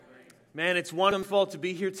Man, it's wonderful to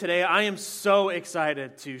be here today. I am so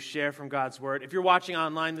excited to share from God's Word. If you're watching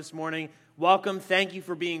online this morning, welcome. Thank you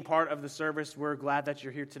for being part of the service. We're glad that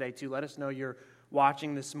you're here today, too. Let us know you're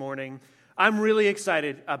watching this morning. I'm really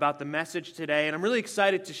excited about the message today, and I'm really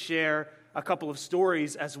excited to share a couple of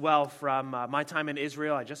stories as well from my time in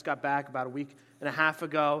Israel. I just got back about a week and a half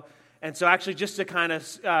ago. And so actually just to kind of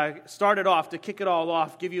start it off, to kick it all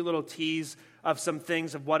off, give you a little tease of some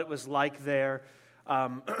things of what it was like there.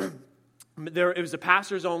 It was a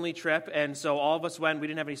pastors-only trip, and so all of us went. We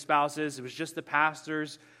didn't have any spouses. It was just the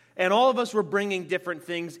pastors. And all of us were bringing different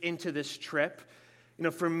things into this trip. You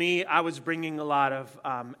know, for me, I was bringing a lot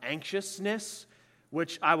of anxiousness,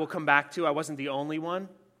 which I will come back to. I wasn't the only one.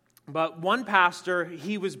 But one pastor,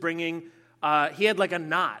 he was bringing, he had like a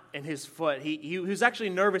knot in his foot. He was actually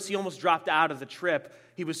nervous. He almost dropped out of the trip.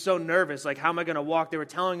 He was so nervous, like, how am I going to walk? They were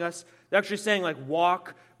telling us, they're actually saying, like,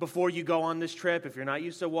 walk before you go on this trip. If you're not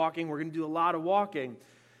used to walking, we're going to do a lot of walking.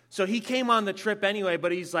 So he came on the trip anyway,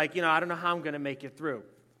 but he's like, I don't know how I'm going to make it through.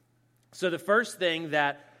 So the first thing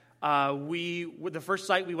that the first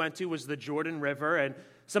site we went to was the Jordan River, and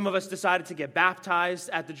some of us decided to get baptized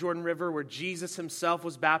at the Jordan River where Jesus himself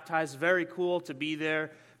was baptized. Very cool to be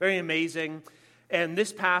there, very amazing. And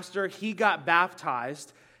this pastor, he got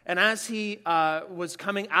baptized, and as he was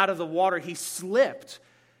coming out of the water, he slipped.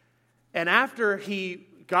 And after he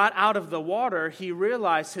got out of the water, he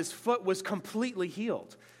realized his foot was completely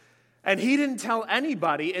healed. And he didn't tell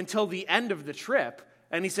anybody until the end of the trip.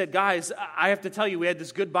 And he said, guys, I have to tell you, we had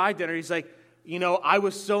this goodbye dinner. He's like, I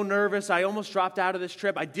was so nervous. I almost dropped out of this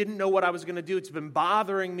trip. I didn't know what I was going to do. It's been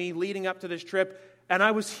bothering me leading up to this trip. And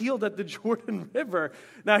I was healed at the Jordan River.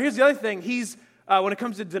 Now, here's the other thing. When it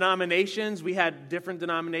comes to denominations, we had different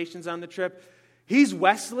denominations on the trip. He's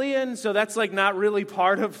Wesleyan, so that's like not really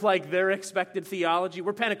part of like their expected theology.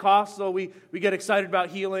 We're Pentecostal, we get excited about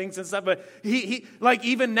healings and stuff, but he like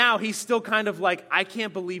even now he's still kind of like, I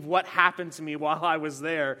can't believe what happened to me while I was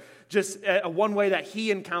there. Just one way that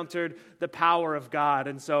he encountered the power of God.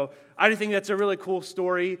 And so I just think that's a really cool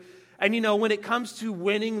story. And when it comes to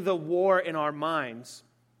winning the war in our minds,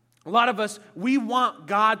 a lot of us, we want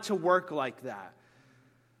God to work like that.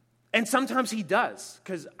 And sometimes he does,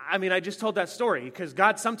 because, I just told that story, because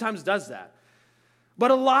God sometimes does that.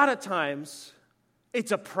 But a lot of times,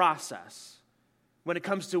 it's a process. When it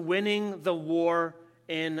comes to winning the war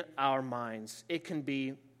in our minds, it can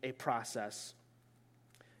be a process.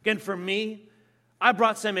 Again, for me, I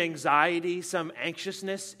brought some anxiety, some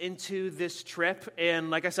anxiousness into this trip, and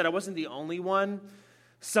like I said, I wasn't the only one.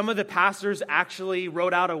 Some of the pastors actually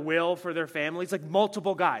wrote out a will for their families, like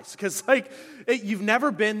multiple guys, because you've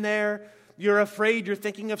never been there, you're afraid, you're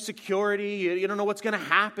thinking of security, you don't know what's going to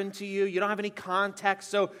happen to you, you don't have any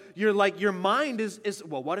context, so you're like, your mind is,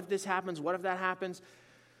 well, what if this happens, what if that happens?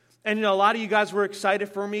 And a lot of you guys were excited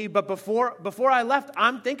for me, but before I left,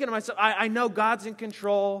 I'm thinking to myself, I know God's in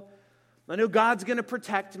control, I know God's going to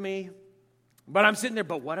protect me. But I'm sitting there,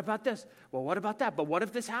 but what about this? Well, what about that? But what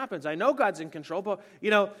if this happens? I know God's in control, but,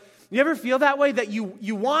 you ever feel that way, that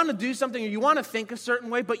you want to do something or you want to think a certain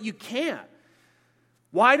way, but you can't?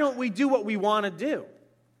 Why don't we do what we want to do?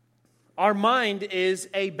 Our mind is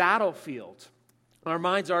a battlefield. Our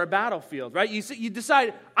minds are a battlefield, right? You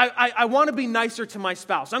decide, I want to be nicer to my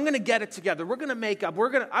spouse. I'm going to get it together. We're going to make up.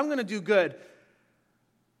 I'm going to do good.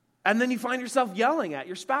 And then you find yourself yelling at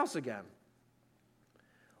your spouse again.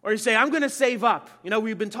 Or you say, I'm going to save up.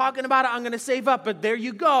 We've been talking about it, I'm going to save up. But there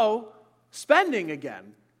you go, spending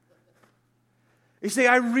again. You say,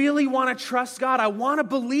 I really want to trust God. I want to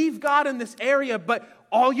believe God in this area. But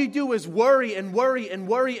all you do is worry and worry and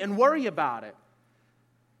worry and worry about it.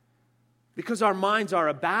 Because our minds are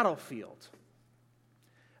a battlefield.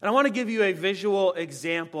 And I want to give you a visual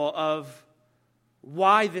example of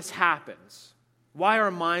why this happens. Why our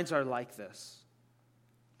minds are like this.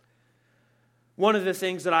 One of the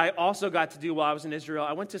things that I also got to do while I was in Israel,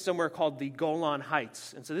 I went to somewhere called the Golan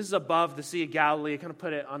Heights. And so this is above the Sea of Galilee. I kind of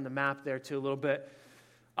put it on the map there too a little bit.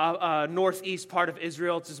 Northeast part of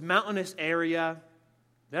Israel. It's this mountainous area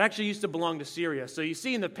that actually used to belong to Syria. So you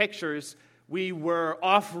see in the pictures, we were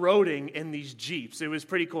off-roading in these Jeeps. It was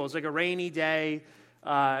pretty cool. It was like a rainy day,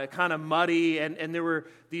 kind of muddy, and there were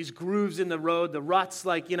these grooves in the road, the ruts.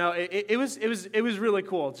 It was really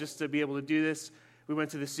cool just to be able to do this. We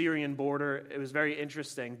went to the Syrian border. It was very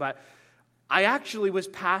interesting. But I actually was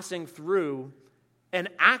passing through an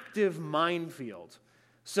active minefield.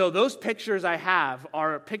 So those pictures I have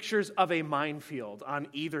are pictures of a minefield on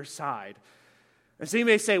either side. And so you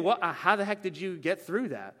may say, how the heck did you get through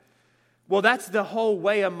that? Well, that's the whole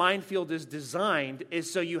way a minefield is designed, is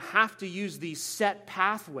so you have to use these set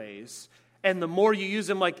pathways And the more you use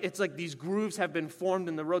them, it's like these grooves have been formed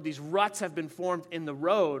in the road. These ruts have been formed in the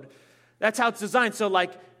road. That's how it's designed. So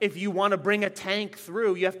if you want to bring a tank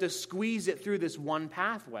through, you have to squeeze it through this one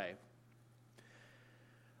pathway.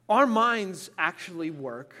 Our minds actually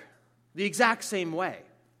work the exact same way.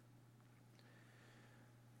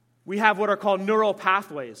 We have what are called neural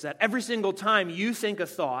pathways, that every single time you think a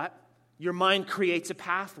thought, your mind creates a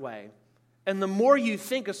pathway. And the more you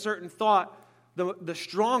think a certain thought, the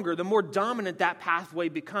stronger, the more dominant that pathway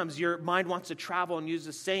becomes. Your mind wants to travel and use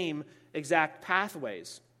the same exact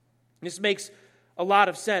pathways. This makes a lot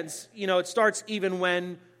of sense. It starts even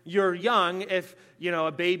when you're young. If,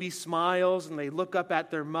 a baby smiles and they look up at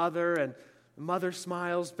their mother and the mother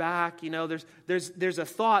smiles back, there's a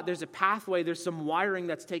thought, there's a pathway, there's some wiring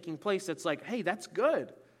that's taking place that's like, hey, that's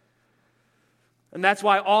good. And that's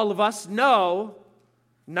why all of us know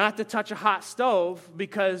not to touch a hot stove,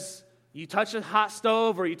 because you touch a hot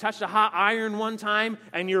stove or you touched a hot iron one time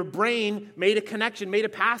and your brain made a connection, made a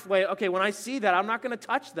pathway. Okay, when I see that, I'm not going to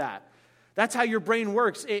touch that. That's how your brain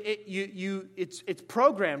works. It's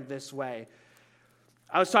programmed this way.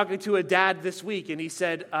 I was talking to a dad this week, and he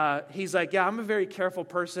said, he's like, yeah, I'm a very careful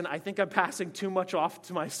person. I think I'm passing too much off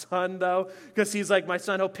to my son, though, because he's like, my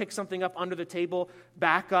son, he'll pick something up under the table,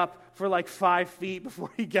 back up for 5 feet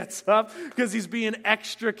before he gets up, because he's being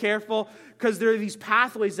extra careful, because there are these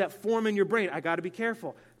pathways that form in your brain. I got to be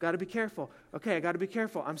careful. Got to be careful. Okay, I got to be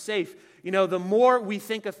careful. I'm safe. The more we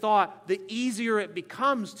think a thought, the easier it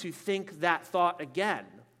becomes to think that thought again.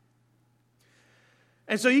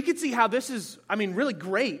 And so you can see how this is, really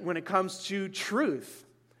great when it comes to truth.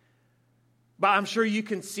 But I'm sure you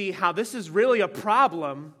can see how this is really a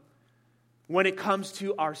problem when it comes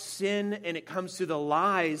to our sin and it comes to the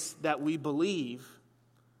lies that we believe.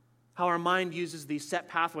 How our mind uses these set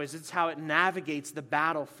pathways. It's how it navigates the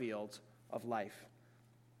battlefield of life.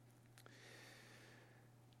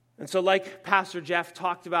 And so like Pastor Jeff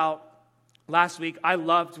talked about last week, I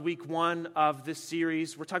loved week 1 of this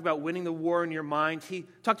series. We're talking about winning the war in your mind. He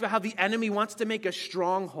talked about how the enemy wants to make a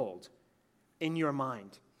stronghold in your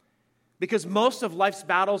mind. Because most of life's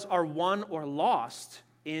battles are won or lost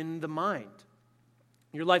in the mind.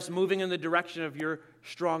 Your life's moving in the direction of your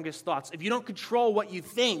strongest thoughts. If you don't control what you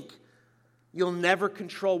think, you'll never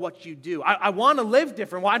control what you do. I want to live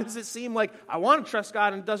different. Why does it seem like I want to trust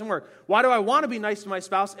God and it doesn't work? Why do I want to be nice to my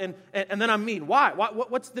spouse and then I'm mean? Why?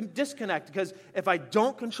 What's the disconnect? Because if I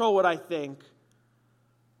don't control what I think,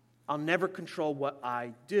 I'll never control what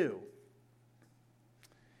I do.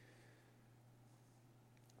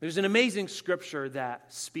 There's an amazing scripture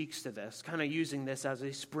that speaks to this, kind of using this as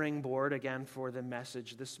a springboard again for the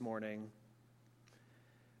message this morning.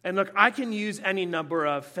 And look, I can use any number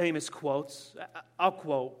of famous quotes. I'll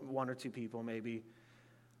quote 1 or 2 people maybe.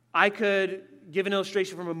 I could give an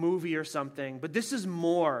illustration from a movie or something, but this is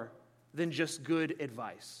more than just good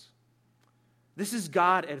advice. This is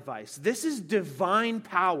God advice. This is divine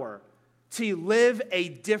power to live a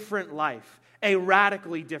different life, a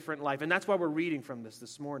radically different life. And that's why we're reading from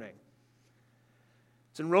this morning.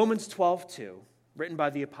 It's in Romans 12:2, written by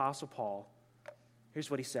the Apostle Paul. Here's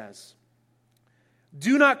what he says.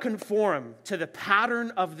 Do not conform to the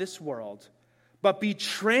pattern of this world, but be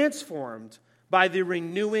transformed by the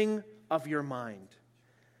renewing of your mind.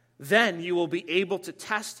 Then you will be able to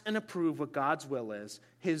test and approve what God's will is,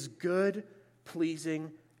 His good,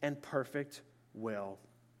 pleasing, and perfect will.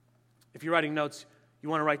 If you're writing notes, you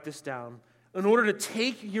want to write this down. In order to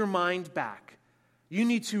take your mind back, you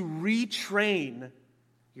need to retrain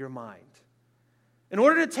your mind. In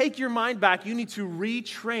order to take your mind back, you need to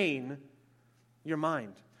retrain your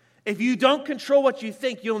mind. If you don't control what you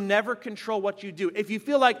think, you'll never control what you do. If you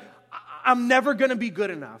feel like, I'm never going to be good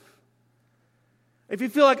enough. If you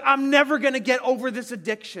feel like, I'm never going to get over this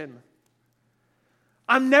addiction.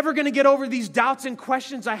 I'm never going to get over these doubts and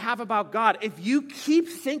questions I have about God. If you keep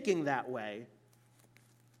thinking that way,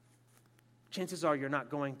 chances are you're not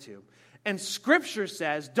going to. And Scripture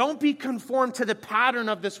says, don't be conformed to the pattern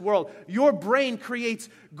of this world. Your brain creates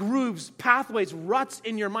grooves, pathways, ruts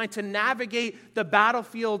in your mind to navigate the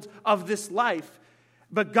battlefield of this life.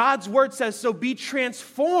 But God's Word says, so be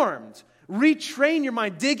transformed. Retrain your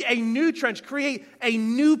mind. Dig a new trench. Create a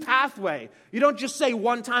new pathway. You don't just say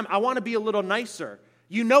one time, I want to be a little nicer.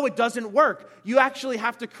 You know it doesn't work. You actually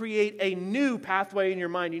have to create a new pathway in your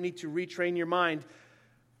mind. You need to retrain your mind.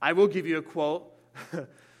 I will give you a quote.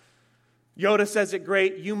 Yoda says it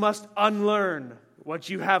great, you must unlearn what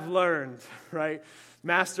you have learned, right?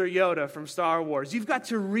 Master Yoda from Star Wars. You've got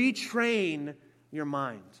to retrain your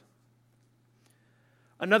mind.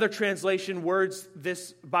 Another translation words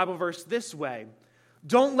this Bible verse this way.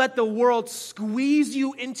 Don't let the world squeeze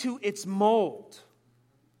you into its mold.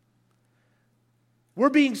 We're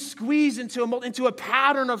being squeezed into a mold, into a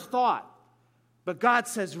pattern of thought. But God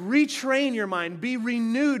says, retrain your mind. Be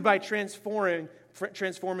renewed by transforming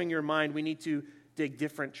your mind. We need to dig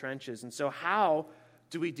different trenches. And so how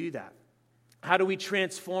do we do that? How do we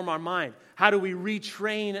transform our mind? How do we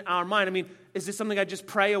retrain our mind? I mean, is this something I just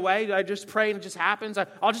pray away? Do I just pray and it just happens?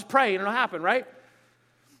 I'll just pray and it'll happen, right?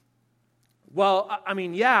 Well, I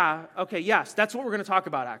mean, yeah, okay, yes, that's what we're going to talk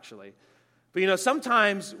about, actually. But,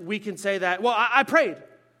 sometimes we can say that, well, I prayed.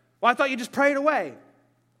 Well, I thought you just prayed away.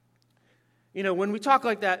 When we talk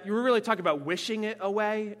like that, you're really talking about wishing it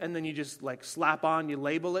away, and then you just, slap on, you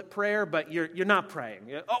label it prayer, but you're not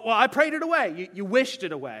praying. Oh, well, I prayed it away. You wished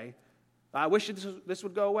it away. I wish this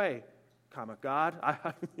would go away. God.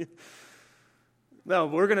 No,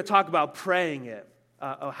 we're going to talk about praying it.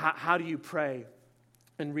 How do you pray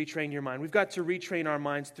and retrain your mind? We've got to retrain our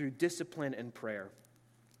minds through discipline and prayer.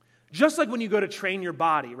 Just like when you go to train your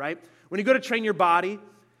body, right? When you go to train your body,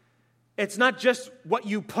 it's not just what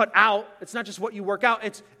you put out, it's not just what you work out,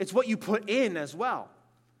 it's what you put in as well.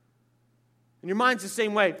 And your mind's the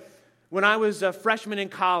same way. When I was a freshman in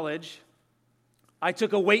college, I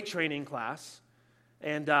took a weight training class,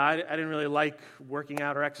 and I didn't really like working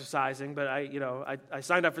out or exercising, but I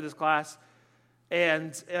signed up for this class,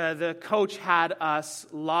 and the coach had us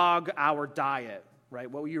log our diet, right?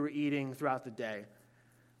 What we were eating throughout the day.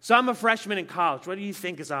 So I'm a freshman in college. What do you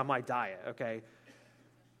think is on my diet, okay?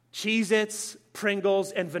 Cheez-Its,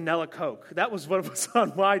 Pringles, and vanilla Coke. That was what was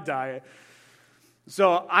on my diet.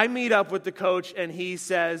 So I meet up with the coach, and he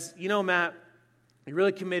says, Matt, you're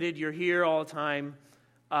really committed. You're here all the time.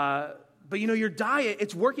 But your diet,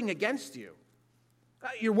 it's working against you.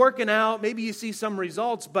 You're working out. Maybe you see some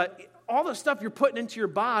results, but all the stuff you're putting into your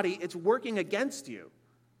body, it's working against you.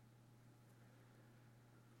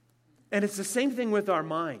 And it's the same thing with our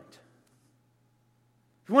mind.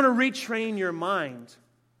 If you want to retrain your mind,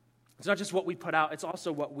 it's not just what we put out, it's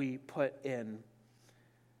also what we put in.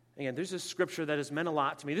 Again, there's a scripture that has meant a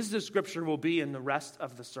lot to me. This is a scripture will be in the rest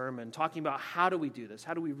of the sermon, talking about how do we do this?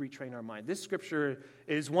 How do we retrain our mind? This scripture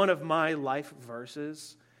is one of my life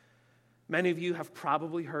verses. Many of you have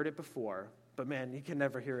probably heard it before, but man, you can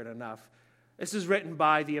never hear it enough. This is written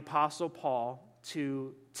by the Apostle Paul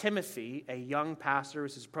to Timothy, a young pastor. It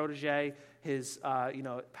was his protege, his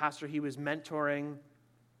pastor he was mentoring.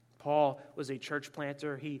 Paul was a church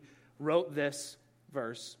planter. He wrote this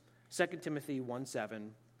verse, 2 Timothy 1:7.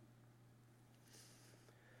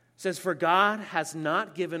 Says, "For God has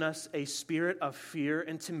not given us a spirit of fear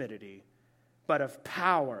and timidity, but of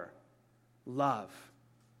power, love,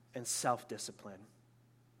 and self-discipline."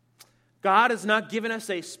 God has not given us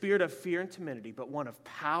a spirit of fear and timidity, but one of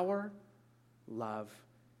power, love,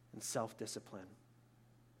 and self-discipline.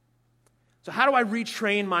 So how do I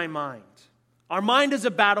retrain my mind? Our mind is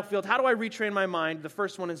a battlefield. How do I retrain my mind? The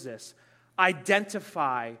first one is this: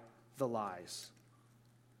 identify the lies.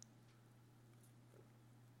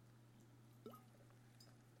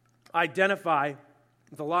 Identify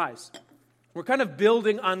the lies. We're kind of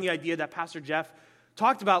building on the idea that Pastor Jeff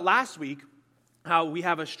talked about last week, how we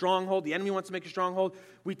have a stronghold. The enemy wants to make a stronghold.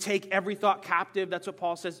 We take every thought captive. That's what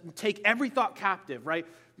Paul says. Take every thought captive, right?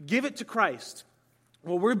 Give it to Christ.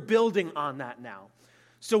 Well, we're building on that now.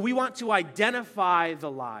 So we want to identify the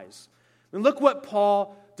lies. And look what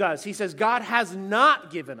Paul does. He says, God has not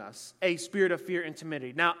given us a spirit of fear and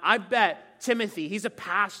timidity. Now, I bet Timothy, he's a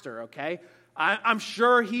pastor, okay? I'm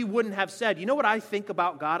sure he wouldn't have said, you know what I think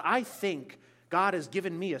about God? I think God has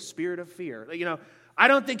given me a spirit of fear. I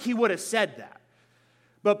don't think he would have said that.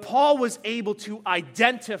 But Paul was able to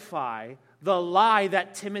identify the lie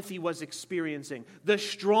that Timothy was experiencing, the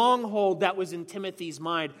stronghold that was in Timothy's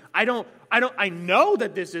mind. I know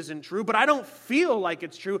that this isn't true, but I don't feel like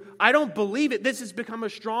it's true. I don't believe it. This has become a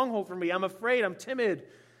stronghold for me. I'm afraid. I'm timid.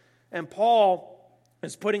 And Paul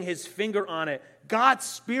is putting his finger on it. God's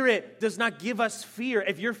Spirit does not give us fear.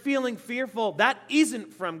 If you're feeling fearful, that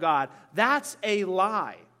isn't from God. That's a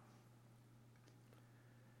lie.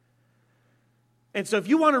 And so if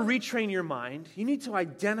you want to retrain your mind, you need to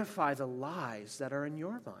identify the lies that are in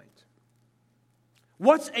your mind.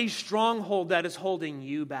 What's a stronghold that is holding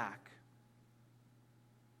you back?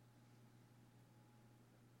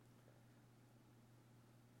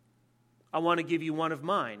 I want to give you one of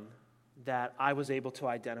mine that I was able to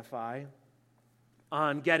identify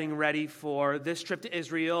on getting ready for this trip to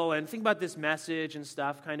Israel and think about this message and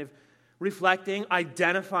stuff, kind of reflecting,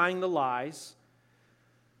 identifying the lies.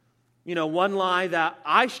 One lie that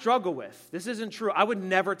I struggle with. This isn't true. I would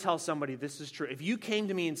never tell somebody this is true. If you came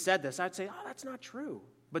to me and said this, I'd say, oh, that's not true.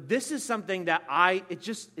 But this is something that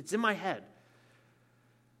it's in my head.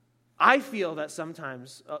 I feel that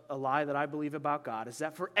sometimes a lie that I believe about God is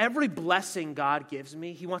that for every blessing God gives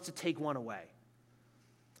me, he wants to take one away.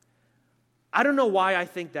 I don't know why I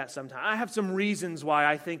think that sometimes. I have some reasons why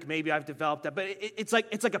I think maybe I've developed that, but it's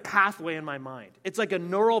like a pathway in my mind. It's like a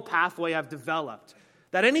neural pathway I've developed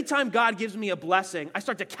that anytime God gives me a blessing, I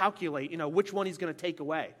start to calculate, which one he's going to take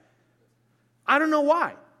away. I don't know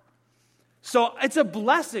why. So it's a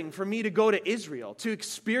blessing for me to go to Israel, to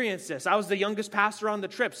experience this. I was the youngest pastor on the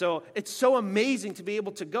trip, so it's so amazing to be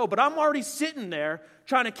able to go. But I'm already sitting there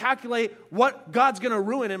trying to calculate what God's going to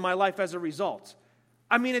ruin in my life as a result.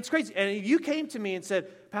 I mean, it's crazy. And if you came to me and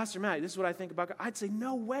said, Pastor Matt, this is what I think about God, I'd say,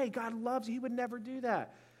 no way, God loves you. He would never do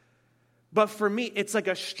that. But for me, it's like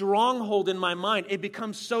a stronghold in my mind. It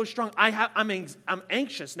becomes so strong. I'm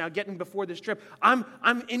anxious now getting before this trip. I'm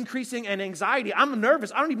increasing in anxiety. I'm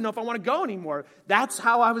nervous. I don't even know if I want to go anymore. That's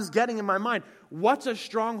how I was getting in my mind. What's a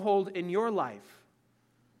stronghold in your life?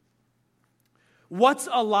 What's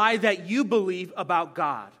a lie that you believe about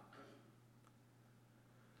God?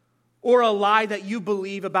 Or a lie that you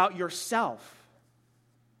believe about yourself?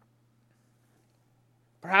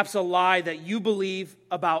 Perhaps a lie that you believe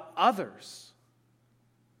about others.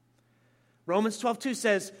 Romans 12:2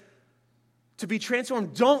 says, to be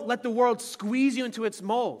transformed, don't let the world squeeze you into its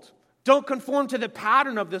mold. Don't conform to the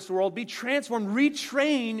pattern of this world. Be transformed.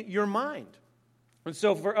 Retrain your mind. And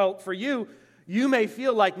so for you, you may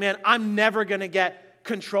feel like, man, I'm never going to get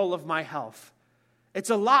control of my health.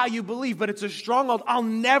 It's a lie you believe, but it's a stronghold. I'll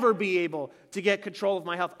never be able to get control of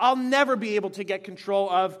my health. I'll never be able to get control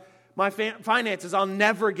of my finances. I'll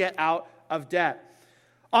never get out of debt.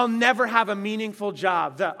 I'll never have a meaningful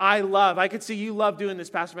job that I love. I could see you love doing this,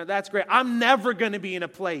 Pastor Matt. That's great. I'm never going to be in a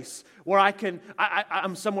place where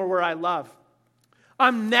I'm somewhere where I love.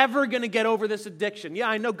 I'm never going to get over this addiction. Yeah,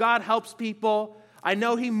 I know God helps people. I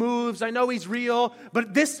know he moves. I know he's real.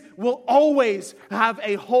 But this will always have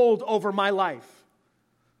a hold over my life.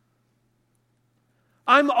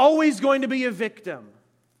 I'm always going to be a victim.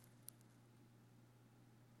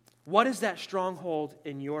 What is that stronghold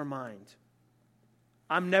in your mind?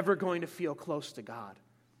 I'm never going to feel close to God.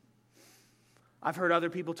 I've heard other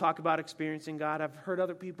people talk about experiencing God. I've heard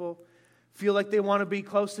other people feel like they want to be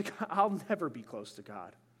close to God. I'll never be close to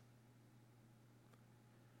God.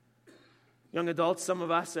 Young adults, some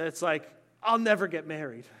of us, it's like, I'll never get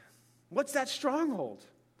married. What's that stronghold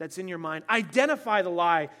that's in your mind? Identify the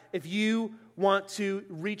lie. If you want to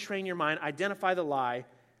retrain your mind, identify the lie.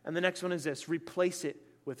 And the next one is this: replace it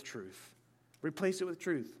with truth. Replace it with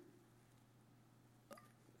truth.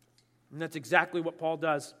 And that's exactly what Paul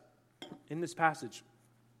does in this passage.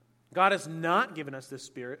 God has not given us this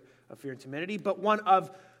spirit of fear and timidity, but one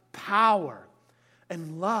of power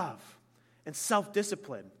and love and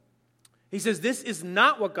self-discipline. He says, this is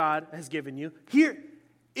not what God has given you. Here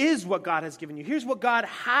is what God has given you. Here's what God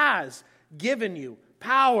has given you.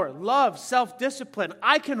 Power, love, self-discipline.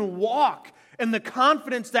 I can walk in the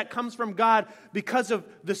confidence that comes from God because of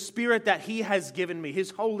the Spirit that He has given me,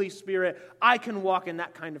 His Holy Spirit. I can walk in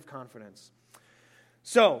that kind of confidence.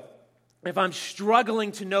 So, if I'm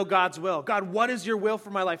struggling to know God's will, God, what is your will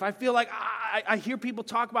for my life? I feel like I hear people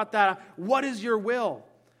talk about that. What is your will?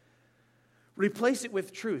 Replace it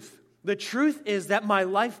with truth. The truth is that my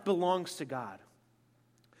life belongs to God.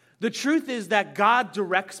 The truth is that God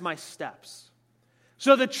directs my steps.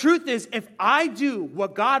 So the truth is, if I do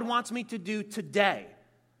what God wants me to do today,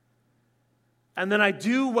 and then I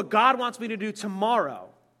do what God wants me to do tomorrow,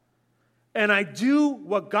 and I do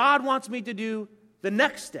what God wants me to do the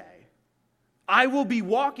next day, I will be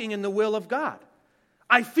walking in the will of God.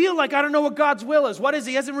 I feel like I don't know what God's will is. What is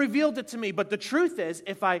He? He hasn't revealed it to me. But the truth is,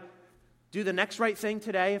 if I do the next right thing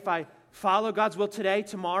today, if I follow God's will today,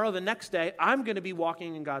 tomorrow, the next day, I'm going to be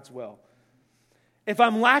walking in God's will. If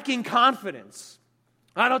I'm lacking confidence,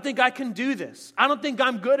 I don't think I can do this. I don't think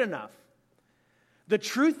I'm good enough. The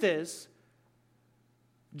truth is,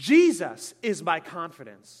 Jesus is my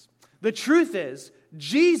confidence. The truth is,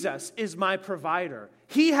 Jesus is my provider.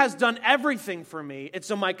 He has done everything for me, and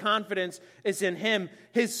so my confidence is in Him.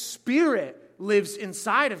 His Spirit lives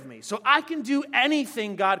inside of me, so I can do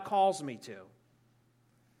anything God calls me to.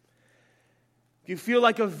 If you feel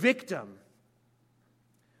like a victim,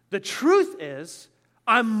 the truth is,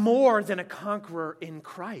 I'm more than a conqueror in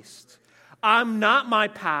Christ. I'm not my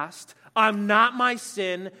past, I'm not my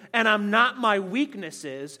sin, and I'm not my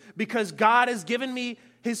weaknesses, because God has given me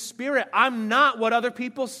His Spirit. I'm not what other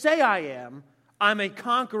people say I am. I'm a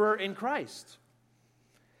conqueror in Christ.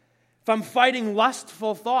 If I'm fighting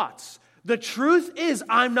lustful thoughts, the truth is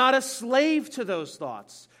I'm not a slave to those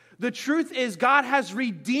thoughts. The truth is God has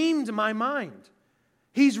redeemed my mind.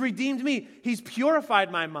 He's redeemed me. He's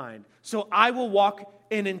purified my mind. So I will walk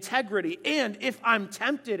in integrity. And if I'm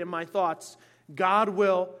tempted in my thoughts, God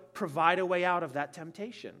will provide a way out of that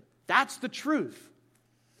temptation. That's the truth.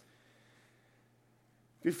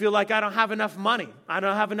 If you feel like I don't have enough money, I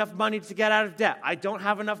don't have enough money to get out of debt, I don't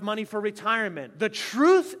have enough money for retirement, the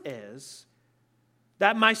truth is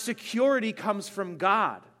that my security comes from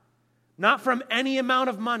God, not from any amount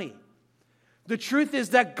of money. The truth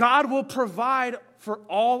is that God will provide for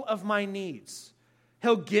all of my needs.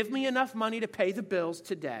 He'll give me enough money to pay the bills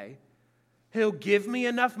today. He'll give me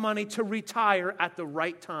enough money to retire at the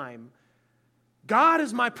right time. God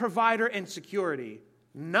is my provider and security,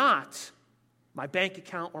 not my bank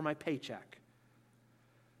account or my paycheck.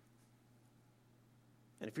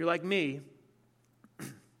 And if you're like me,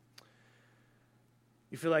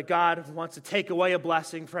 you feel like God wants to take away a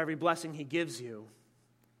blessing for every blessing He gives you.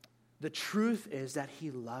 The truth is that He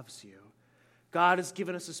loves you. God has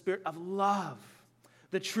given us a spirit of love.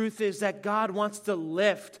 The truth is that God wants to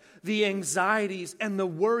lift the anxieties and the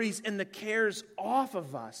worries and the cares off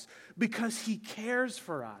of us because He cares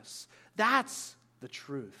for us. That's the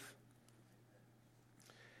truth.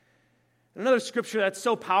 Another scripture that's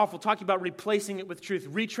so powerful, talking about replacing it with truth.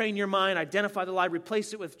 Retrain your mind, identify the lie,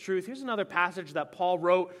 replace it with truth. Here's another passage that Paul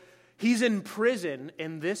wrote. He's in prison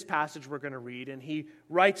in this passage we're going to read, and he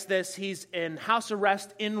writes this. He's in house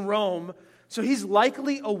arrest in Rome, so he's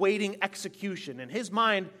likely awaiting execution. In his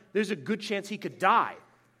mind, there's a good chance he could die.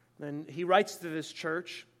 And he writes to this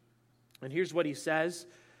church, and here's what he says.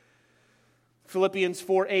 Philippians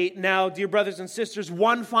 4:8, now, dear brothers and sisters,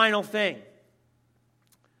 one final thing.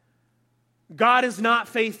 God is not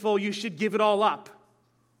faithful, you should give it all up.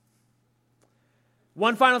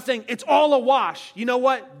 One final thing, it's all a wash. You know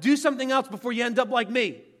what? Do something else before you end up like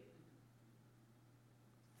me.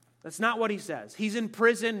 That's not what he says. He's in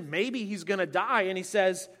prison, maybe he's going to die, and he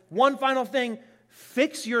says, one final thing,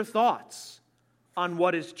 fix your thoughts on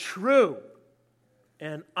what is true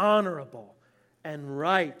and honorable and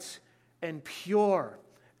right and pure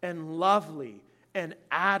and lovely and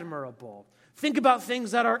admirable. Think about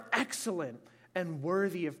things that are excellent and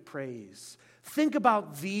worthy of praise. Think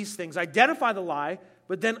about these things. Identify the lie,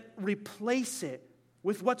 but then replace it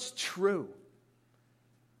with what's true.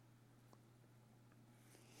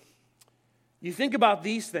 You think about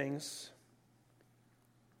these things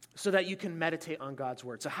so that you can meditate on God's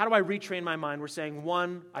word. So how do I retrain my mind? We're saying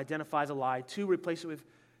 1, identify the lie. 2, replace it with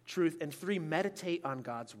truth. And 3, meditate on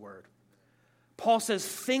God's word. Paul says,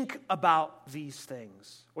 think about these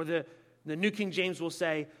things. Or the New King James will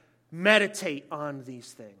say, meditate on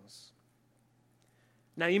these things.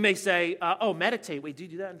 Now you may say, meditate. Wait, do you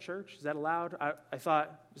do that in church? Is that allowed? I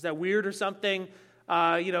thought, is that weird or something? Is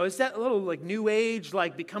that a little like new age,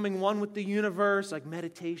 like becoming one with the universe, like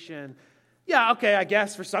meditation? Yeah, okay, I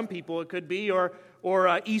guess for some people it could be.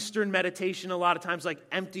 Or Eastern meditation a lot of times, like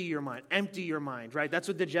empty your mind, right? That's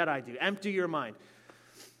what the Jedi do, empty your mind.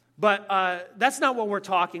 But that's not what we're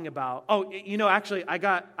talking about. Oh, actually, I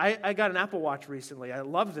got an Apple Watch recently. I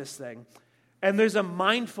love this thing. And there's a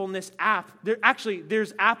mindfulness app.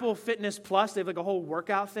 There's Apple Fitness Plus. They have like a whole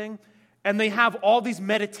workout thing. And they have all these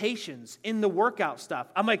meditations in the workout stuff.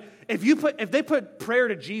 I'm like, if they put prayer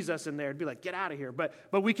to Jesus in there, it'd be like, get out of here. But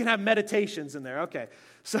we can have meditations in there. Okay.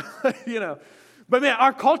 So, But man,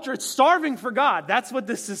 our culture, it's starving for God. That's what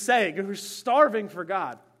this is saying. We're starving for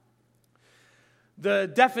God.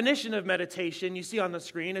 The definition of meditation you see on the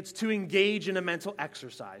screen, it's to engage in a mental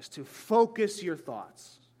exercise, to focus your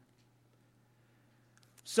thoughts.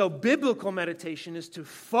 So biblical meditation is to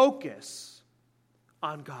focus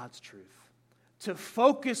on God's truth, to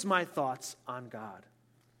focus my thoughts on God.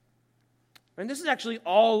 And this is actually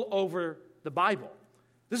all over the Bible.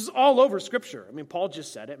 This is all over Scripture. I mean, Paul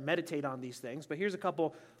just said it, meditate on these things. But here's a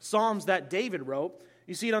couple Psalms that David wrote.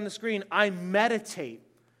 You see it on the screen. I meditate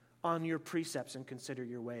on your precepts and consider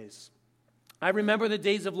your ways. I remember the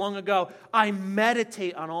days of long ago. I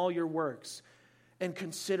meditate on all your works and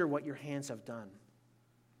consider what your hands have done.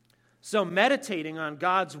 So meditating on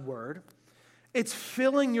God's word, it's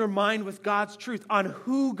filling your mind with God's truth on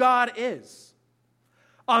who God is,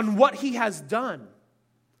 on what He has done,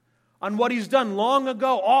 on what He's done long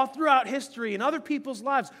ago, all throughout history, in other people's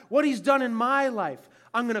lives, what He's done in my life.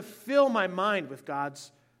 I'm going to fill my mind with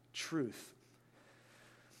God's truth.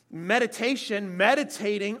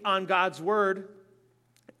 Meditating on God's word,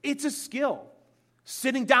 it's a skill.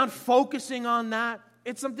 Sitting down, focusing on that,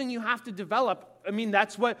 it's something you have to develop. I mean,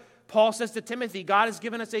 that's what Paul says to Timothy. God has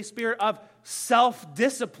given us a spirit of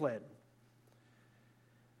self-discipline.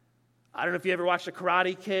 I don't know if you ever watched The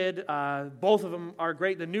Karate Kid. Both of them are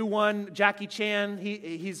great. The new one, Jackie Chan,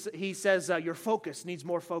 he says your focus needs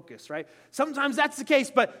more focus, right? Sometimes that's the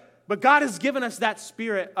case, but God has given us that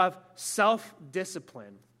spirit of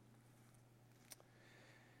self-discipline.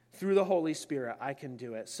 Through the Holy Spirit, I can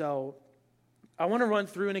do it. So I want to run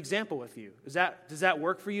through an example with you. Does that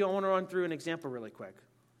work for you? I want to run through an example really quick.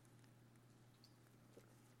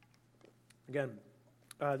 Again,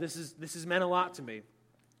 this has meant a lot to me.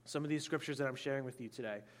 Some of these scriptures that I'm sharing with you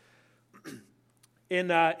today. In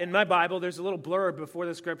my Bible, there's a little blurb before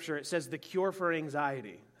the scripture. It says the cure for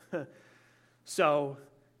anxiety. So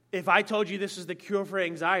if I told you this is the cure for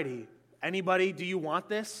anxiety, anybody, do you want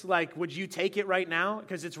this? Like, would you take it right now?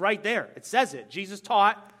 Because it's right there. It says it. Jesus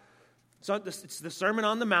taught. So it's the Sermon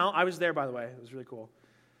on the Mount. I was there, by the way. It was really cool.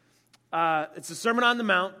 It's the Sermon on the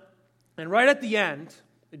Mount. And right at the end,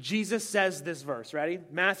 Jesus says this verse. Ready?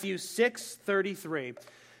 Matthew 6:33.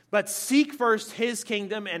 But seek first his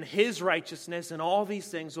kingdom and his righteousness, and all these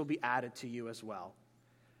things will be added to you as well.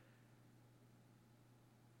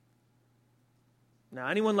 Now,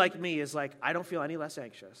 anyone like me is like, I don't feel any less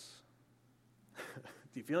anxious. Do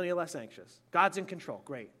you feel any less anxious? God's in control.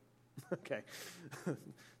 Great. Okay.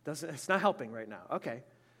 It's not helping right now. Okay.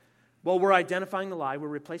 Well, we're identifying the lie, we're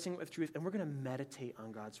replacing it with truth, and we're going to meditate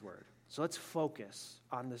on God's word. So let's focus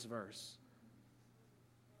on this verse.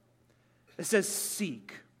 It says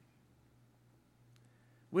seek.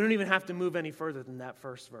 We don't even have to move any further than that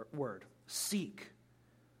first word. Seek.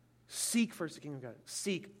 Seek first the kingdom of God.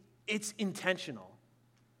 Seek. It's intentional.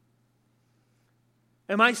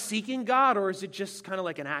 Am I seeking God, or is it just kind of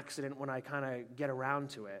like an accident when I kind of get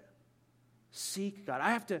around to it? Seek God.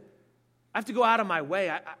 I have to go out of my way.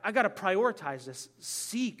 I got to prioritize this.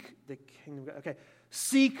 Seek the kingdom of God. Okay.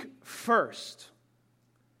 Seek first.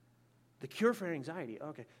 The cure for anxiety.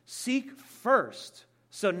 Okay. Seek first.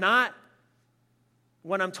 So not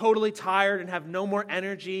when I'm totally tired and have no more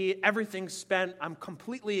energy, everything's spent, I'm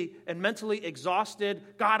completely and mentally exhausted.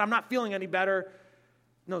 God, I'm not feeling any better.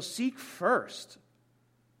 No, seek first.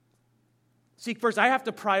 Seek first. I have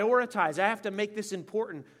to prioritize. I have to make this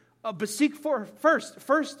important. But seek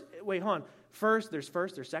first. Wait, hold on. First, there's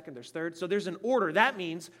second, there's third. So there's an order. That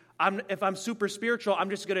means if I'm super spiritual, I'm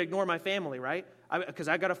just going to ignore my family, right? Because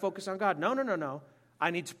I got to focus on God. No. I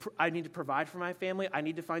need to provide for my family. I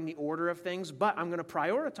need to find the order of things, but I'm going to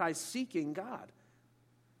prioritize seeking God.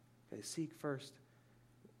 Okay, seek first.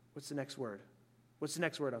 What's the next word? What's the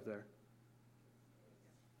next word up there?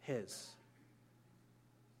 His.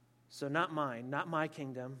 So not mine, not my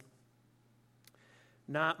kingdom,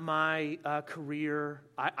 not my career.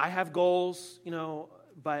 I have goals,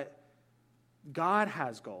 but God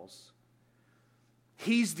has goals.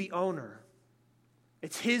 He's the owner.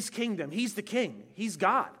 It's his kingdom. He's the king. He's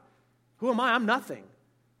God. Who am I? I'm nothing.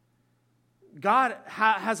 God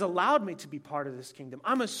has allowed me to be part of this kingdom.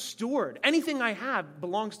 I'm a steward. Anything I have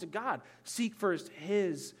belongs to God. Seek first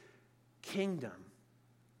his kingdom.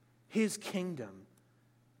 His kingdom.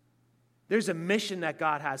 There's a mission that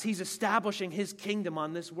God has. He's establishing his kingdom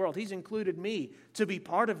on this world. He's included me to be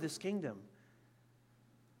part of this kingdom.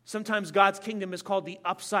 Sometimes God's kingdom is called the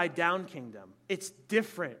upside down kingdom. It's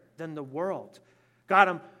different than the world.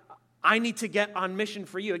 God, I need to get on mission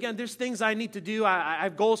for you. Again, there's things I need to do. I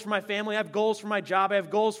have goals for my family. I have goals for my job. I have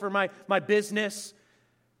goals for my business.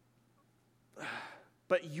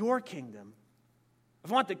 But your kingdom,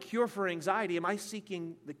 if I want the cure for anxiety, am I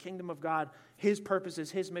seeking the kingdom of God, his purposes,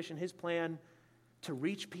 his mission, his plan to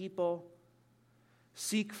reach people?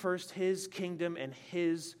 Seek first his kingdom and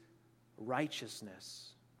his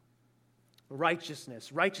righteousness.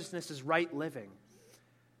 Righteousness. Righteousness is right living.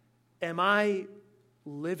 Am I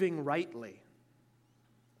living rightly?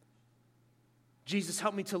 Jesus,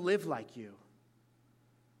 help me to live like you.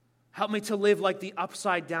 Help me to live like the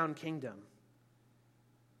upside down kingdom.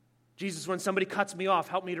 Jesus, when somebody cuts me off,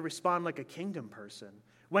 help me to respond like a kingdom person.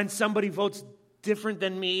 When somebody votes different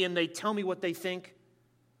than me and they tell me what they think,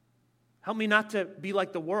 help me not to be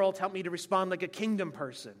like the world. Help me to respond like a kingdom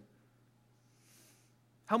person.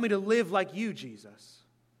 Help me to live like you, Jesus.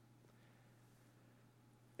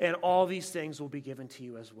 And all these things will be given to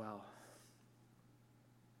you as well.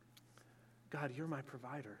 God, you're my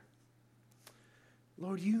provider.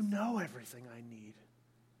 Lord, you know everything I need.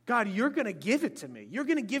 God, you're going to give it to me. You're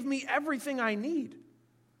going to give me everything I need.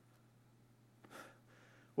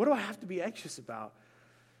 What do I have to be anxious about?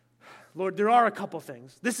 Lord, there are a couple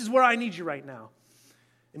things. This is where I need you right now.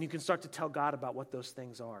 And you can start to tell God about what those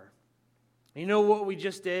things are. And you know what we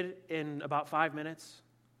just did in about 5 minutes?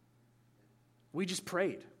 We just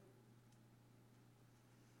prayed.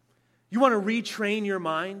 You want to retrain your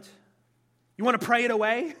mind? You want to pray it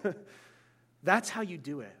away? That's how you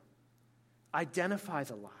do it. Identify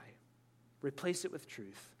the lie. Replace it with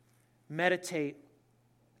truth. Meditate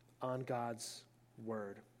on God's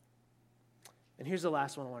word. And here's the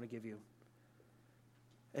last one I want to give you.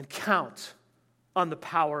 And count on the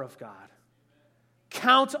power of God.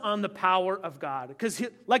 Count on the power of God. Because,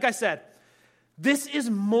 like I said, this is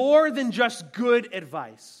more than just good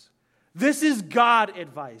advice. This is God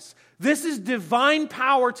advice. This is divine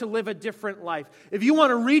power to live a different life. If you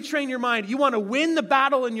want to retrain your mind, you want to win the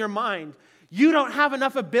battle in your mind, you don't have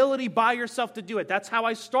enough ability by yourself to do it. That's how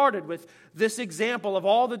I started with this example of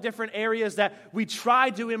all the different areas that we try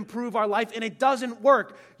to improve our life and it doesn't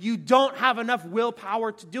work. You don't have enough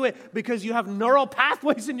willpower to do it because you have neural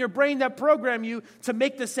pathways in your brain that program you to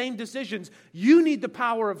make the same decisions. You need the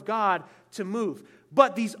power of God to move.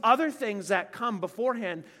 But these other things that come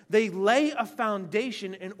beforehand, they lay a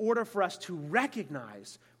foundation in order for us to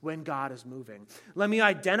recognize when God is moving. Let me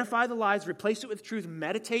identify the lies, replace it with truth,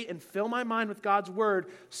 meditate, and fill my mind with God's word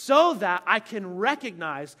so that I can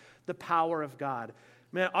recognize the power of God.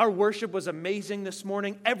 Man, our worship was amazing this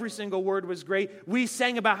morning. Every single word was great. We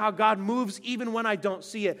sang about how God moves even when I don't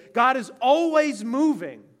see it. God is always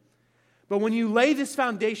moving. But when you lay this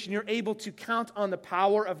foundation, you're able to count on the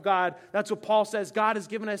power of God. That's what Paul says. God has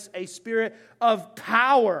given us a spirit of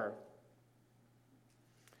power.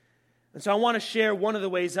 And so I want to share one of the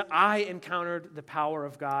ways that I encountered the power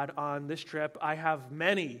of God on this trip. I have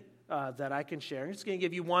many that I can share. I'm just going to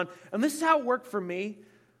give you one. And this is how it worked for me.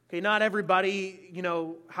 Okay, not everybody,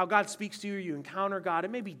 how God speaks to you, you encounter God.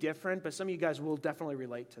 It may be different, but some of you guys will definitely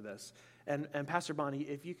relate to this. And Pastor Bonnie,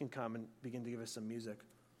 if you can come and begin to give us some music.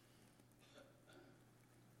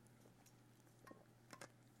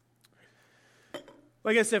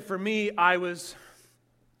 Like I said, for me, I was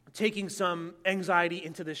taking some anxiety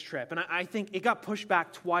into this trip. And I think it got pushed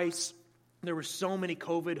back twice. There were so many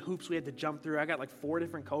COVID hoops we had to jump through. I got like 4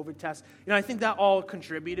 different COVID tests. I think that all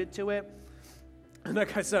contributed to it. And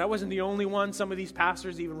like I said, I wasn't the only one. Some of these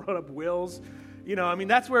pastors even wrote up wills.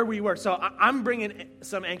 That's where we were. So I'm bringing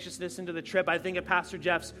some anxiousness into the trip. I think of Pastor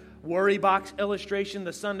Jeff's worry box illustration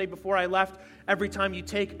the Sunday before I left. Every time you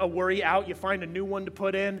take a worry out, you find a new one to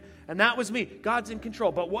put in. And that was me. God's in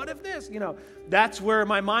control. But what if this? That's where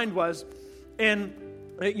my mind was. And,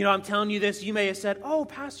 I'm telling you this. You may have said, oh,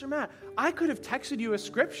 Pastor Matt, I could have texted you a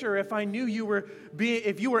scripture if I knew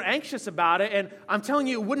if you were anxious about it. And I'm telling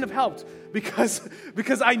you, it wouldn't have helped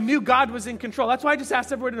because I knew God was in control. That's why I just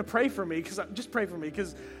asked everyone to pray for me. Just pray for me.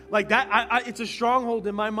 Because like that, it's a stronghold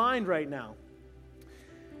in my mind right now.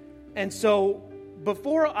 And so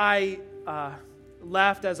before I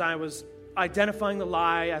left, as I was identifying the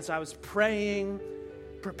lie, as I was praying,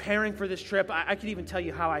 preparing for this trip, I could even tell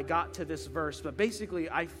you how I got to this verse. But basically,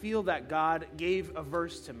 I feel that God gave a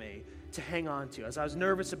verse to me to hang on to. As I was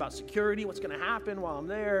nervous about security, what's going to happen while I'm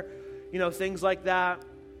there, things like that.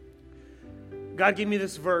 God gave me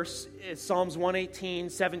this verse. It's Psalms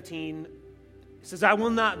 118:17. It says, I will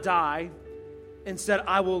not die. Instead,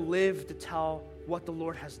 I will live to tell what the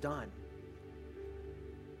Lord has done.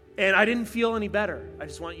 And I didn't feel any better. I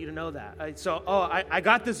just want you to know that. I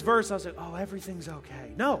got this verse. I was like, oh, everything's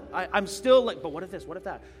okay. No, I'm still like, but what if this? What if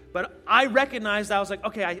that? But I recognized, I was like,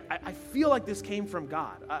 okay, I feel like this came from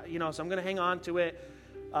God. So I'm going to hang on to it.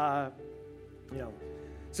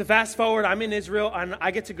 So fast forward, I'm in Israel, and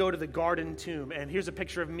I get to go to the Garden Tomb. And here's a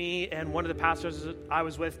picture of me and one of the pastors I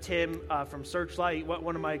was with, Tim from Searchlight,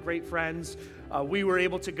 one of my great friends. We were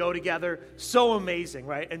able to go together. So amazing,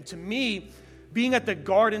 right? And to me, being at the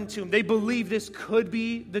Garden Tomb, they believe this could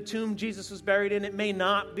be the tomb Jesus was buried in. It may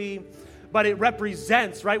not be, but it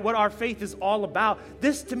represents, right, what our faith is all about.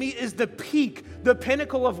 This, to me, is the peak, the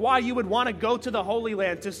pinnacle of why you would want to go to the Holy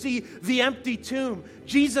Land, to see the empty tomb.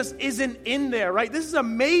 Jesus isn't in there, right? This is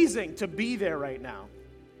amazing to be there right now.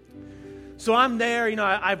 So I'm there,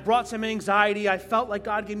 I brought some anxiety. I felt like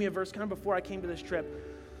God gave me a verse kind of before I came to this trip.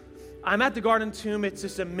 I'm at the Garden Tomb. It's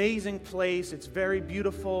this amazing place. It's very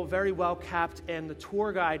beautiful, very well kept, and the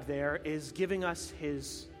tour guide there is giving us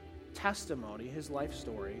his testimony, his life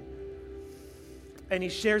story. And he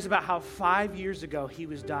shares about how 5 years ago he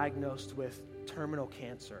was diagnosed with terminal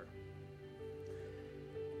cancer.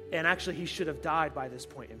 And actually he should have died by this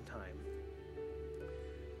point in time.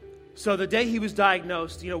 So the day he was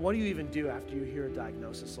diagnosed, what do you even do after you hear a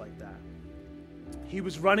diagnosis like that? He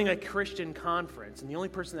was running a Christian conference, and the only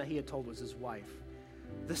person that he had told was his wife.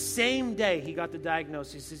 The same day he got the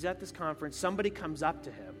diagnosis, he's at this conference, somebody comes up to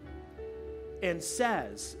him and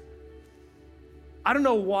says, I don't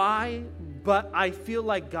know why, but I feel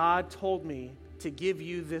like God told me to give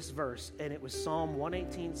you this verse, and it was Psalm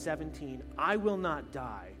 118:17. I will not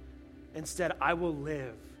die. Instead, I will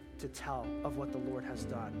live to tell of what the Lord has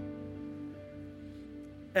done.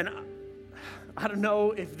 And I don't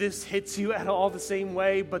know if this hits you at all the same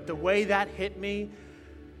way, but the way that hit me,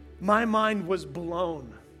 my mind was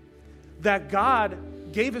blown. That God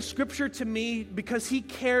gave a scripture to me because he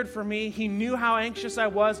cared for me. He knew how anxious I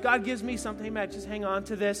was. God gives me something. Hey, Matt, just hang on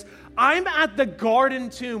to this. I'm at the garden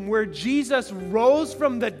tomb where Jesus rose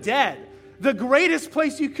from the dead, the greatest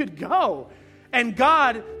place you could go. And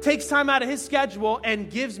God takes time out of his schedule and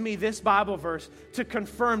gives me this Bible verse to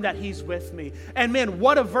confirm that he's with me. And man,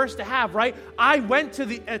 what a verse to have, right? I went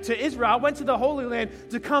to Israel, I went to the Holy Land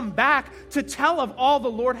to come back to tell of all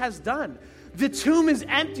the Lord has done. The tomb is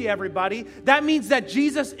empty, everybody. That means that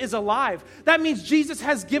Jesus is alive. That means Jesus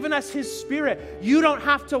has given us his Spirit. You don't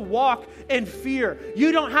have to walk in fear.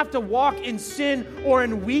 You don't have to walk in sin or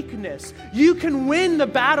in weakness. You can win the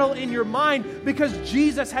battle in your mind because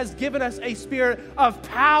Jesus has given us a spirit of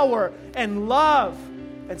power and love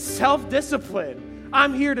and self-discipline.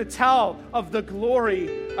 I'm here to tell of the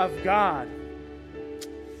glory of God.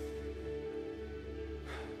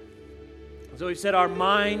 So he said our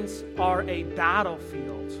minds are a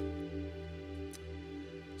battlefield.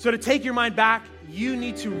 So to take your mind back, you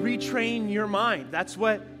need to retrain your mind. That's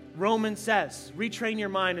what Romans says. Retrain your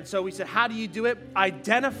mind. And so we said, how do you do it?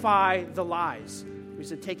 Identify the lies. We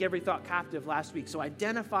said, take every thought captive last week. So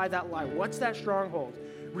identify that lie. What's that stronghold?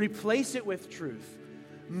 Replace it with truth.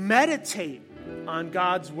 Meditate on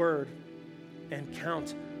God's word and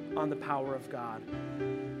count on the power of God.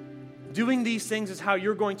 Doing these things is how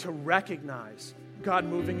you're going to recognize God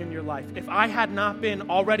moving in your life. If I had not been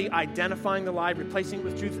already identifying the lie, replacing it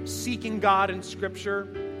with truth, seeking God in Scripture,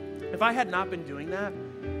 if I had not been doing that,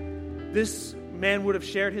 this man would have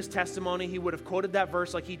shared his testimony. He would have quoted that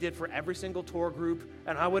verse like he did for every single tour group,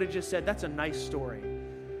 and I would have just said, that's a nice story.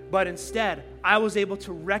 But instead, I was able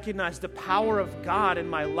to recognize the power of God in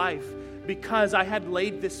my life because I had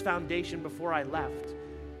laid this foundation before I left.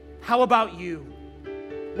 How about you?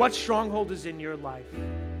 What stronghold is in your life?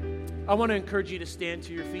 I want to encourage you to stand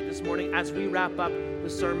to your feet this morning as we wrap up the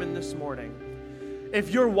sermon this morning.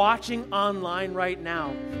 If you're watching online right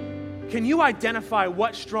now, can you identify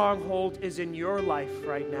what stronghold is in your life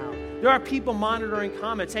right now? There are people monitoring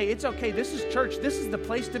comments. Hey, it's okay. This is church. This is the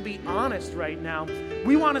place to be honest right now.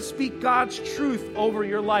 We want to speak God's truth over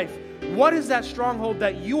your life. What is that stronghold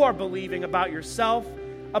that you are believing about yourself,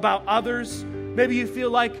 about others? Maybe you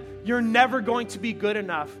feel like you're never going to be good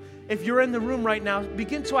enough. If you're in the room right now,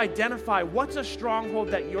 begin to identify what's a stronghold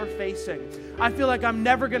that you're facing. I feel like I'm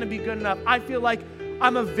never going to be good enough. I feel like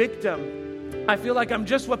I'm a victim. I feel like I'm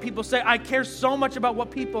just what people say. I care so much about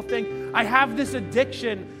what people think. I have this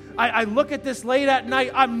addiction. I look at this late at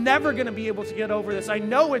night. I'm never going to be able to get over this. I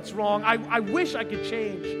know it's wrong. I wish I could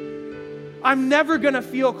change. I'm never going to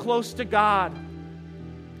feel close to God.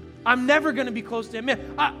 I'm never going to be close to Him.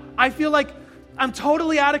 Man, I feel like I'm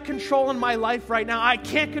totally out of control in my life right now. I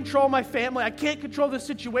can't control my family. I can't control the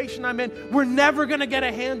situation I'm in. We're never going to get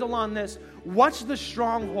a handle on this. What's the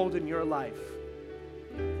stronghold in your life?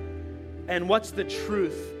 And what's the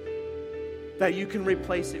truth that you can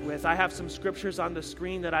replace it with? I have some scriptures on the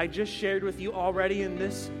screen that I just shared with you already in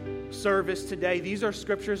this service today. These are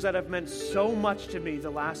scriptures that have meant so much to me the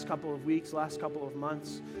last couple of weeks, last couple of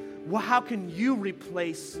months. Well, how can you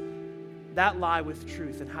replace that lie with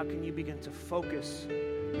truth, and how can you begin to focus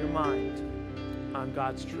your mind on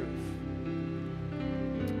God's truth?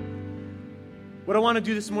 What I want to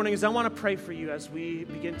do this morning is I want to pray for you as we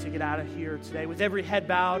begin to get out of here today with every head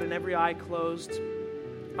bowed and every eye closed.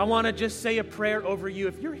 I want to just say a prayer over you.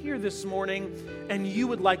 If you're here this morning and you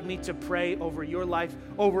would like me to pray over your life,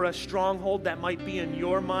 over a stronghold that might be in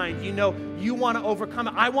your mind, you know, you want to overcome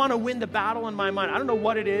it. I want to win the battle in my mind. I don't know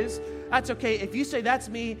what it is. That's okay. If you say, that's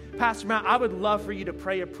me, Pastor Matt, I would love for you to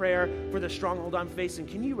pray a prayer for the stronghold I'm facing.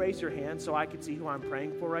 Can you raise your hand so I can see who I'm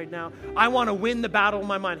praying for right now? I want to win the battle in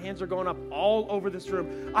my mind. Hands are going up all over this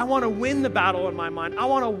room. I want to win the battle in my mind. I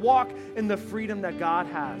want to walk in the freedom that God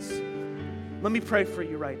has. Let me pray for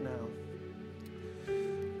you right now.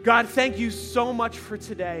 God, thank you so much for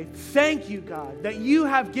today. Thank you, God, that you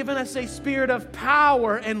have given us a spirit of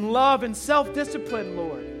power and love and self-discipline,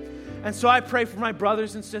 Lord. And so I pray for my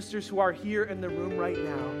brothers and sisters who are here in the room right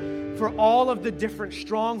now, for all of the different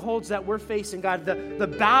strongholds that we're facing, God, the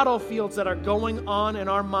battlefields that are going on in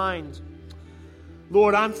our mind.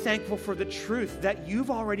 Lord, I'm thankful for the truth that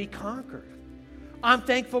you've already conquered. I'm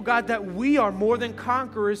thankful, God, that we are more than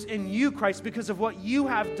conquerors in you, Christ, because of what you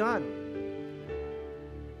have done.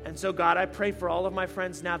 And so, God, I pray for all of my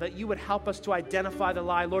friends now that you would help us to identify the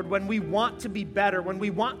lie. Lord, when we want to be better, when we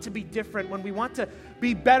want to be different, when we want to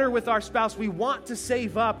be better with our spouse, we want to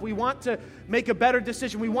save up, we want to make a better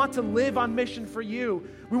decision, we want to live on mission for you,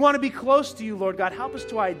 we want to be close to you, Lord God. Help us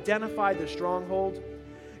to identify the stronghold.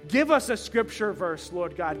 Give us a scripture verse,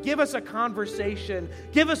 Lord God. Give us a conversation.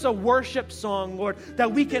 Give us a worship song, Lord,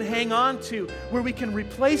 that we can hang on to, where we can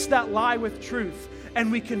replace that lie with truth. And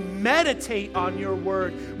we can meditate on your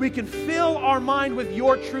word. We can fill our mind with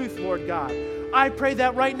your truth, Lord God. I pray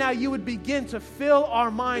that right now you would begin to fill our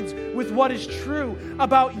minds with what is true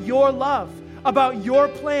about your love, about your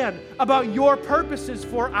plan, about your purposes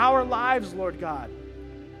for our lives, Lord God,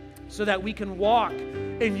 so that we can walk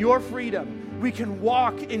in your freedom. We can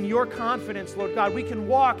walk in your confidence, Lord God. We can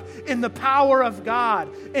walk in the power of God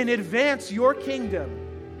and advance your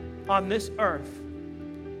kingdom on this earth.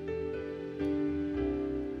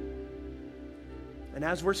 And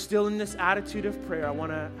as we're still in this attitude of prayer, I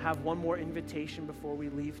want to have one more invitation before we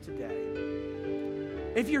leave today.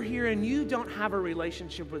 If you're here and you don't have a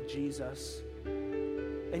relationship with Jesus,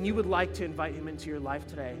 and you would like to invite him into your life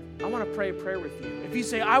today, I want to pray a prayer with you. If you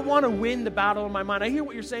say, I want to win the battle in my mind, I hear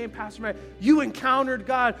what you're saying, Pastor Mary. You encountered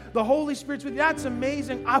God. The Holy Spirit's with you. That's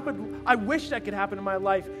amazing. I wish that could happen in my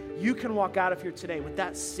life. You can walk out of here today with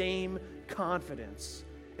that same confidence.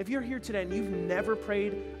 If you're here today and you've never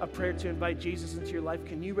prayed a prayer to invite Jesus into your life,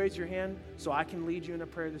 can you raise your hand so I can lead you in a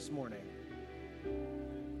prayer this morning?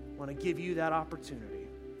 I want to give you that opportunity.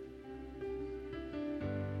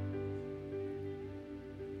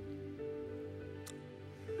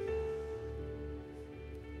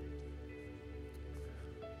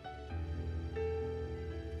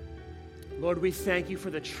 Lord, we thank you for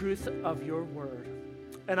the truth of your word.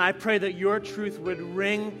 And I pray that your truth would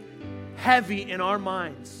ring heavy in our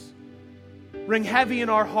minds, ring heavy in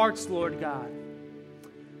our hearts, Lord God.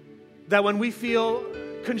 That when we feel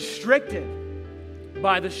constricted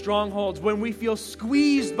by the strongholds, when we feel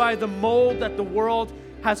squeezed by the mold that the world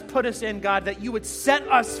has put us in, God, that you would set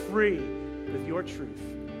us free with your truth.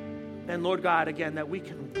 And Lord God, again, that we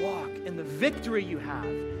can walk in the victory you have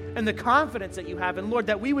and the confidence that you have. And Lord,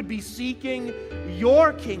 that we would be seeking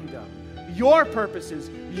your kingdom, your purposes,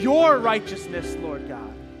 your righteousness, Lord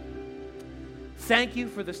God. Thank you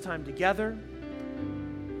for this time together.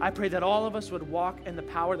 I pray that all of us would walk in the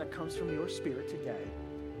power that comes from your Spirit today.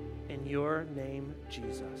 In your name,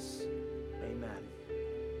 Jesus. Amen.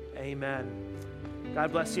 Amen.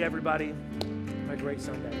 God bless you, everybody. Have a great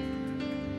Sunday.